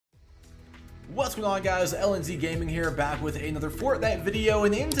What's going on, guys? LNZ Gaming here, back with another Fortnite video,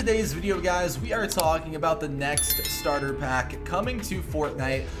 and in today's video, guys, we are talking about the next starter pack coming to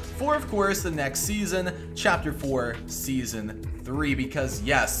Fortnite for, of course, the next season, Chapter 4, Season 3, because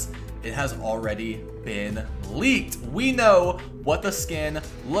yes, it has already been leaked. We know what the skin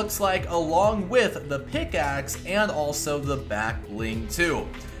looks like along with the pickaxe and also the back bling too.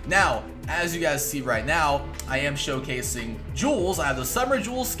 Now, as you guys see right now, I am showcasing Jules. I have the Summer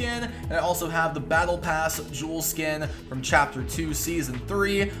Jules skin, and I also have the Battle Pass Jules skin from Chapter 2, Season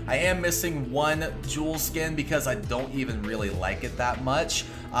 3. I am missing one Jules skin because I don't even really like it that much.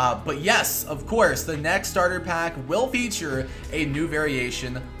 But yes, of course, the next starter pack will feature a new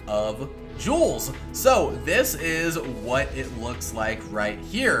variation of Jules. So this is what it looks like right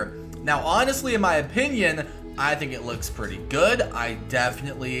here. Now, honestly, in my opinion, I think it looks pretty good. I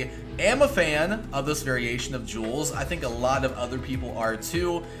definitely am a fan of this variation of Jules. I think a lot of other people are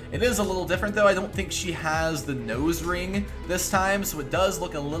too. It is a little different though. I don't think she has the nose ring this time, so it does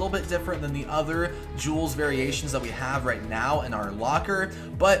look a little bit different than the other Jules variations that we have right now in our locker.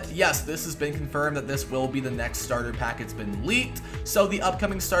 But yes, this has been confirmed that this will be the next starter pack. It's been leaked. So the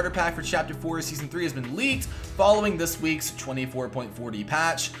upcoming starter pack for Chapter 4 Season 3 has been leaked following this week's 24.40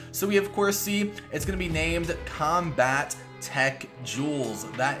 patch. So we of course see it's going to be named Combat Tech Jules.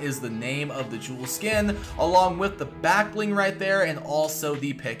 That is the name of the Jules skin, along with the back bling right there and also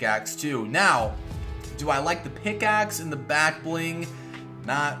the pickaxe too. Now, do I like the pickaxe and the back bling?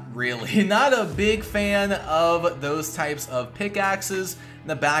 Not really. Not a big fan of those types of pickaxes.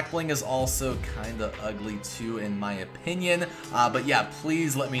 The back bling is also kind of ugly too, in my opinion. But yeah,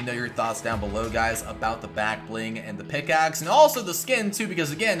 please let me know your thoughts down below, guys, about the back bling and the pickaxe, and also the skin too,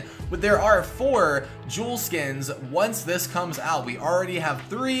 because again, there are 4 Jules skins. Once this comes out, we already have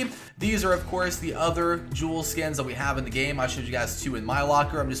 3. These are, of course, the other Jules skins that we have in the game. I showed you guys 2 in my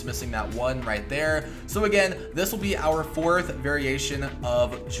locker. I'm just missing that one right there. So again, this will be our 4th variation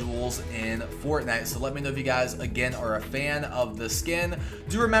of Jules in Fortnite. So let me know if you guys, again, are a fan of the skin.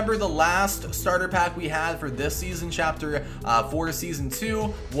 Do remember the last starter pack we had for this season, Chapter 4 Season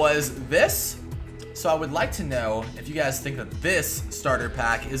 2, was this. So I would like to know if you guys think that this starter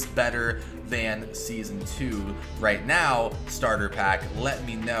pack is better than Season 2 right now starter pack. Let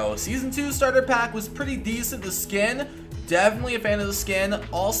me know. Season 2 starter pack was pretty decent. The skin, definitely a fan of the skin.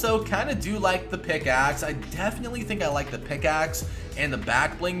 Also, kind of do like the pickaxe. I definitely think I like the pickaxe and the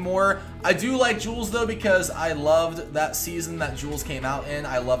back bling more. I do like Jules though, because I loved that season that Jules came out in.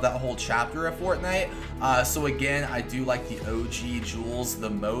 I love that whole chapter of Fortnite. So again, I do like the OG Jules the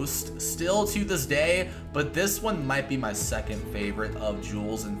most still to this day, but this one might be my second favorite of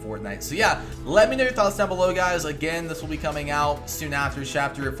Jules in Fortnite. So yeah, let me know your thoughts down below, guys. Again, this will be coming out soon after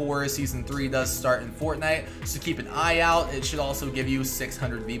Chapter 4 Season 3 does start in Fortnite, so keep an eye out. It should also give you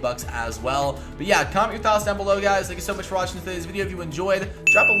 600 V-Bucks as well. But yeah, comment your thoughts down below, guys. Thank you so much for watching today's video. If you enjoyed,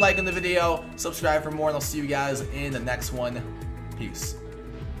 drop a like on the video, subscribe for more, and I'll see you guys in the next one. Peace.